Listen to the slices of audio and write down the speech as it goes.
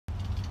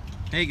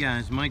Hey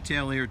guys, Mike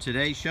Taylor here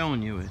today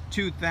showing you a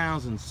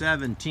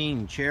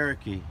 2017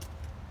 Cherokee.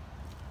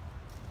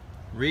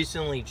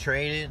 Recently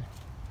traded,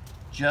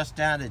 just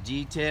out of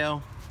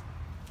detail.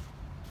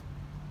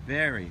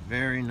 Very,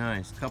 very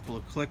nice. Couple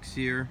of clicks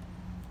here.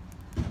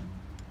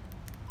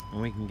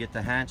 And we can get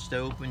the hatch to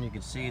open. You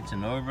can see it's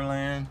an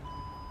Overland.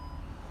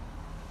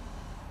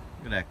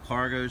 Look at that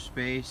cargo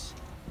space.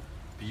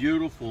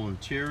 Beautiful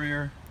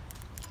interior.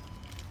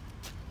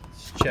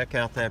 Let's check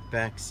out that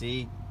back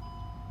seat.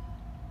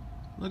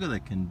 Look at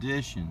the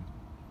condition.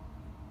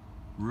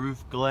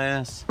 Roof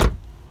glass.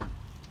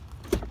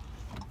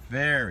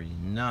 Very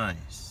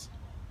nice.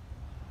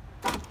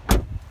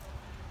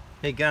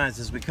 Hey guys,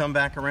 as we come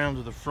back around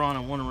to the front,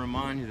 I want to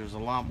remind you there's a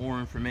lot more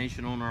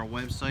information on our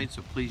website,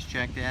 so please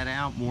check that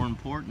out. More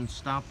important,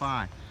 stop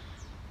by.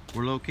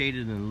 We're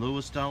located in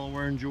Lewis,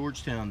 Delaware and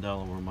Georgetown,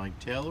 Delaware. Mike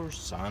Taylor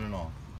signing off.